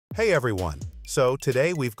Hey everyone! So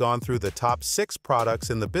today we've gone through the top 6 products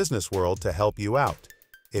in the business world to help you out.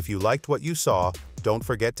 If you liked what you saw, don't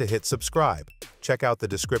forget to hit subscribe. Check out the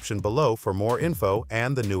description below for more info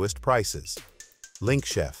and the newest prices.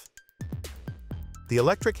 LINKChef. The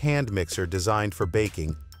electric hand mixer designed for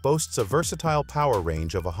baking boasts a versatile power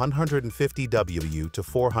range of 150 W to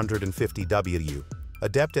 450 W,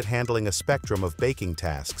 adept at handling a spectrum of baking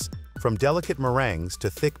tasks, from delicate meringues to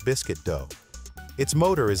thick biscuit dough. Its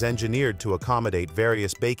motor is engineered to accommodate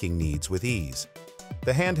various baking needs with ease.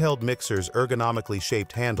 The handheld mixer's ergonomically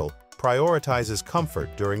shaped handle prioritizes comfort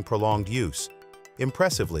during prolonged use.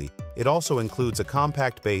 Impressively, it also includes a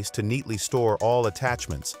compact base to neatly store all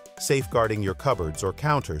attachments, safeguarding your cupboards or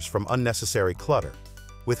counters from unnecessary clutter.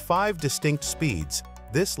 With 5 distinct speeds,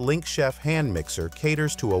 this LINKChef hand mixer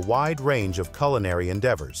caters to a wide range of culinary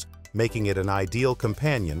endeavors, making it an ideal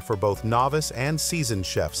companion for both novice and seasoned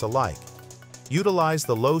chefs alike. Utilize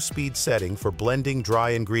the low-speed setting for blending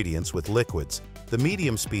dry ingredients with liquids, the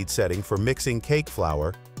medium-speed setting for mixing cake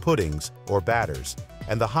flour, puddings, or batters,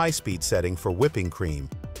 and the high-speed setting for whipping cream,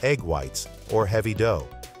 egg whites, or heavy dough.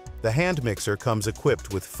 The hand mixer comes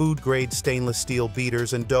equipped with food-grade stainless steel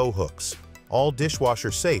beaters and dough hooks, all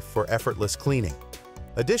dishwasher-safe for effortless cleaning.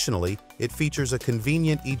 Additionally, it features a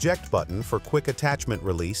convenient eject button for quick attachment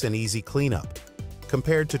release and easy cleanup.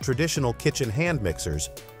 Compared to traditional kitchen hand mixers,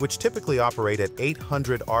 which typically operate at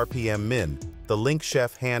 800 RPM min, the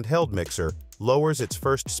LINKChef handheld mixer lowers its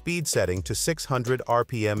first speed setting to 600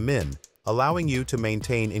 RPM min, allowing you to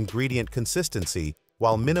maintain ingredient consistency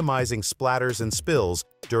while minimizing splatters and spills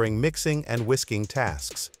during mixing and whisking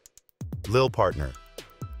tasks. LILPARTNER.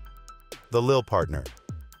 The LILPARTNER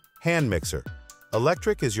Hand Mixer.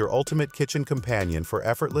 Electric is your ultimate kitchen companion for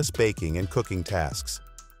effortless baking and cooking tasks.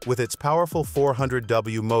 With its powerful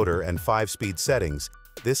 400W motor and 5-speed settings,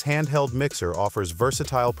 this handheld mixer offers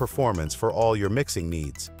versatile performance for all your mixing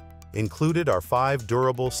needs. Included are 5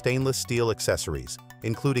 durable stainless steel accessories,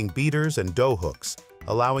 including beaters and dough hooks,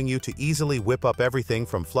 allowing you to easily whip up everything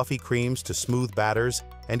from fluffy creams to smooth batters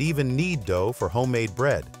and even knead dough for homemade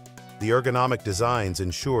bread. The ergonomic designs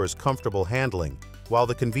ensures comfortable handling, while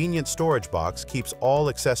the convenient storage box keeps all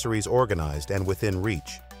accessories organized and within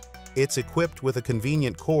reach. It's equipped with a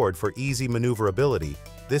convenient cord for easy maneuverability.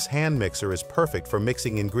 This hand mixer is perfect for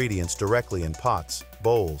mixing ingredients directly in pots,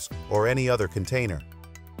 bowls, or any other container.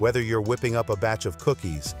 Whether you're whipping up a batch of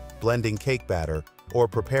cookies, blending cake batter, or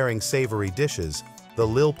preparing savory dishes, the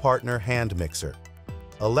LILPARTNER Hand Mixer.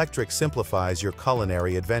 Electric simplifies your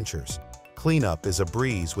culinary adventures. Cleanup is a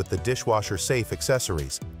breeze with the dishwasher-safe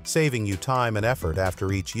accessories, saving you time and effort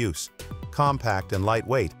after each use. Compact and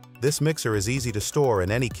lightweight, this mixer is easy to store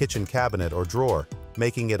in any kitchen cabinet or drawer,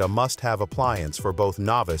 making it a must-have appliance for both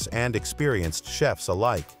novice and experienced chefs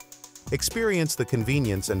alike. Experience the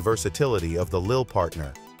convenience and versatility of the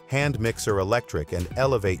LILPARTNER Hand Mixer Electric and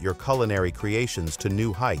elevate your culinary creations to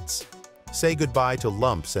new heights. Say goodbye to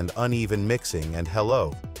lumps and uneven mixing and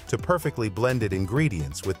hello to perfectly blended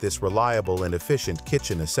ingredients with this reliable and efficient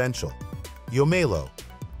kitchen essential. Yomelo.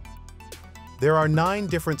 There are 9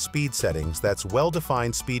 different speed settings that's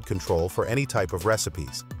well-defined speed control for any type of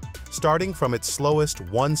recipes. Starting from its slowest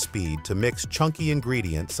 1 speed to mix chunky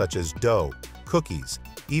ingredients such as dough, cookies,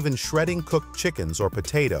 even shredding cooked chickens or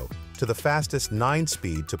potato, to the fastest 9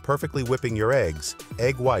 speed to perfectly whipping your eggs,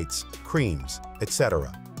 egg whites, creams,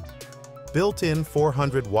 etc. Built-in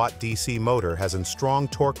 400-watt DC motor has a strong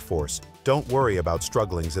torque force. Don't worry about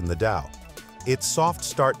strugglings in the dough. Its soft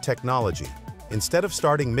start technology. Instead of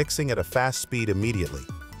starting mixing at a fast speed immediately,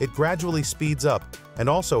 it gradually speeds up and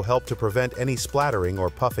also helps to prevent any splattering or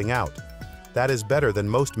puffing out. That is better than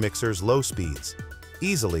most mixers' low speeds.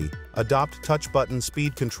 Easily adopt touch button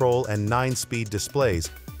speed control and 9-speed displays.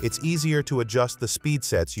 It's easier to adjust the speed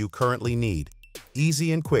sets you currently need.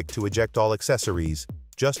 Easy and quick to eject all accessories.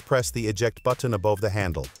 Just press the eject button above the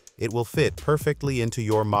handle. It will fit perfectly into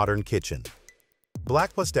your modern kitchen.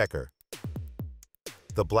 BLACK+DECKER.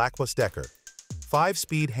 The BLACK+DECKER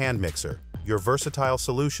 5-speed hand mixer, your versatile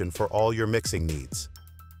solution for all your mixing needs.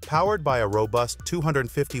 Powered by a robust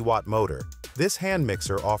 250-watt motor, this hand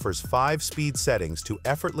mixer offers 5 speed settings to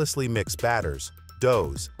effortlessly mix batters,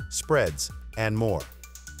 doughs, spreads, and more.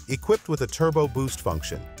 Equipped with a turbo boost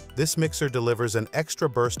function, this mixer delivers an extra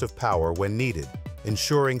burst of power when needed,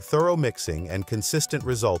 ensuring thorough mixing and consistent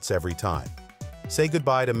results every time. Say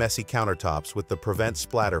goodbye to messy countertops with the Prevent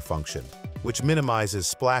Splatter function, which minimizes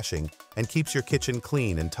splashing and keeps your kitchen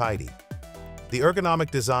clean and tidy. The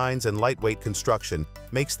ergonomic designs and lightweight construction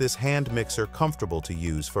makes this hand mixer comfortable to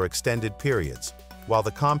use for extended periods, while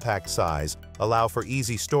the compact size allows for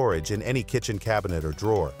easy storage in any kitchen cabinet or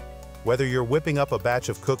drawer. Whether you're whipping up a batch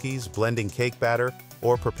of cookies, blending cake batter,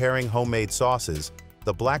 or preparing homemade sauces,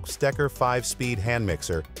 the BLACK+DECKER 5-speed hand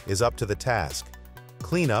mixer is up to the task.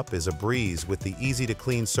 Cleanup is a breeze with the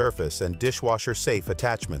easy-to-clean surface and dishwasher-safe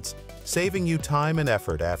attachments, saving you time and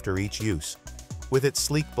effort after each use. With its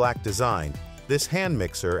sleek black design, this hand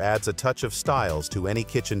mixer adds a touch of styles to any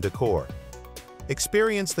kitchen decor.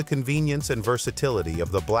 Experience the convenience and versatility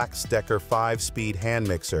of the BLACK+DECKER 5-speed hand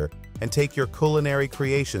mixer and take your culinary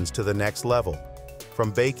creations to the next level. From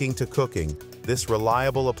baking to cooking, this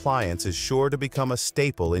reliable appliance is sure to become a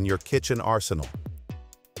staple in your kitchen arsenal.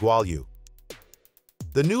 GUALIU.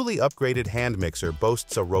 The newly upgraded hand mixer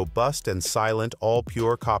boasts a robust and silent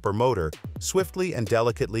all-pure copper motor, swiftly and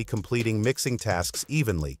delicately completing mixing tasks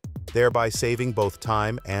evenly, thereby saving both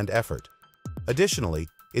time and effort. Additionally,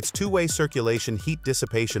 its two-way circulation heat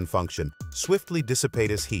dissipation function swiftly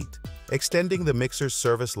dissipates heat, extending the mixer's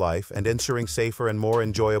service life and ensuring safer and more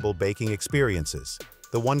enjoyable baking experiences.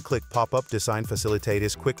 The one-click pop-up design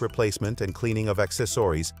facilitates quick replacement and cleaning of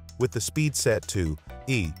accessories, with the speed set to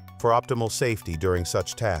E for optimal safety during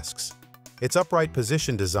such tasks. Its upright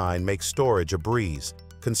position design makes storage a breeze,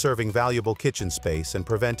 conserving valuable kitchen space and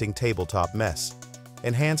preventing tabletop mess.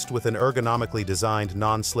 Enhanced with an ergonomically designed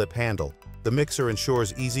non-slip handle, the mixer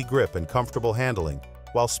ensures easy grip and comfortable handling,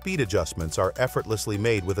 while speed adjustments are effortlessly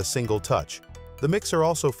made with a single touch. The mixer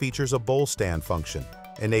also features a bowl stand function,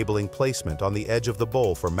 enabling placement on the edge of the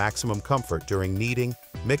bowl for maximum comfort during kneading,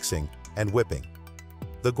 mixing, and whipping.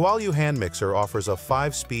 The GUALIU hand mixer offers a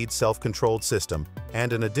 5-speed self-controlled system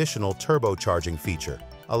and an additional turbocharging feature,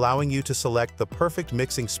 allowing you to select the perfect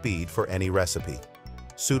mixing speed for any recipe.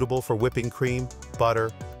 Suitable for whipping cream,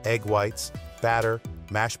 butter, egg whites, batter,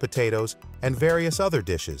 mashed potatoes, and various other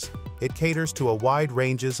dishes, it caters to a wide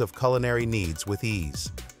ranges of culinary needs with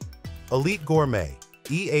ease. Elite Gourmet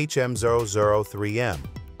EHM003M.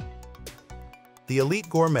 The Elite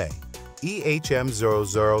Gourmet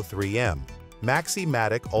EHM003M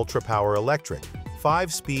Maxi-Matic Ultra Power Electric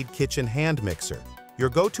 5-speed kitchen hand mixer, your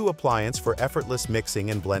go-to appliance for effortless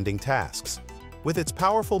mixing and blending tasks. With its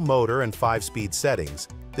powerful motor and 5-speed settings,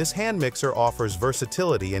 this hand mixer offers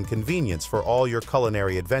versatility and convenience for all your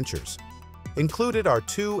culinary adventures. Included are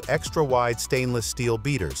 2 extra-wide stainless steel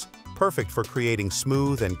beaters, perfect for creating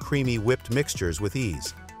smooth and creamy whipped mixtures with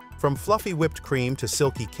ease. From fluffy whipped cream to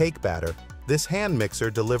silky cake batter, this hand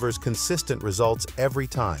mixer delivers consistent results every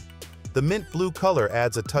time. The mint blue color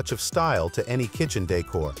adds a touch of style to any kitchen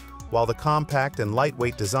decor, while the compact and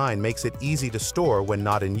lightweight design makes it easy to store when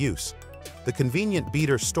not in use. The convenient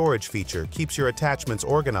beater storage feature keeps your attachments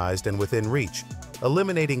organized and within reach,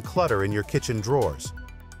 eliminating clutter in your kitchen drawers.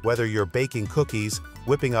 Whether you're baking cookies,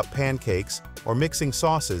 whipping up pancakes, or mixing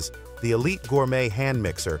sauces, the Elite Gourmet hand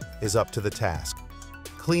mixer is up to the task.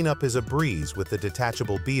 Cleanup is a breeze with the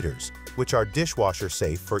detachable beaters, which are dishwasher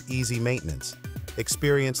safe for easy maintenance.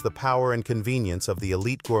 Experience the power and convenience of the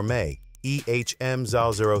Elite Gourmet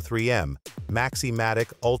EHM003M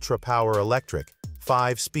Maxi-Matic Ultra Power Electric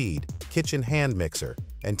 5-speed kitchen hand mixer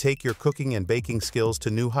and take your cooking and baking skills to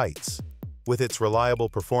new heights. With its reliable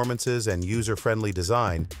performances and user-friendly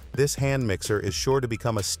design, this hand mixer is sure to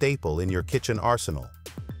become a staple in your kitchen arsenal.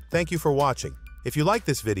 Thank you for watching. If you like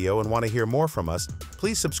this video and want to hear more from us,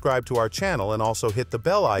 please subscribe to our channel and also hit the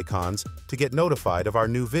bell icons to get notified of our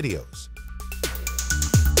new videos.